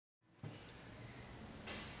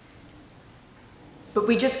But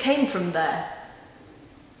we just came from there.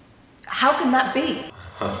 How can that be?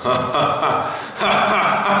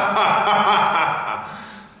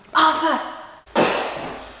 Arthur!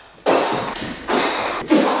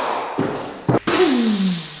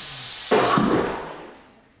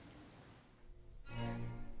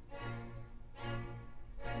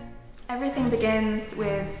 Everything begins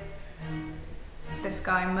with this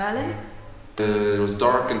guy, Merlin. It was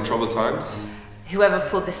dark and troubled times. Whoever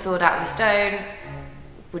pulled this sword out of the stone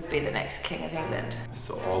would be the next king of England.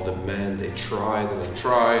 So all the men, they tried and they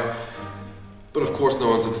try. But of course no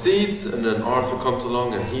one succeeds, and then Arthur comes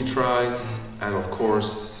along and he tries, and of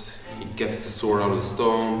course he gets the sword out of the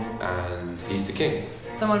stone and he's the king.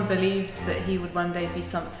 Someone believed that he would one day be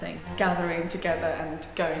something, gathering together and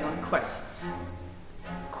going on quests.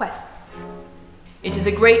 Quests. It is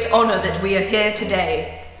a great honour that we are here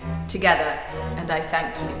today, together, and I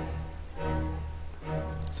thank you.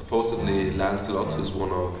 Supposedly Lancelot, who's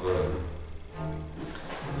one of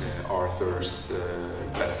Arthur's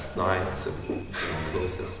best knights and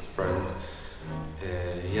closest friend,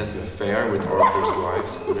 he has an affair with Arthur's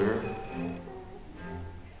wife, Guinevere.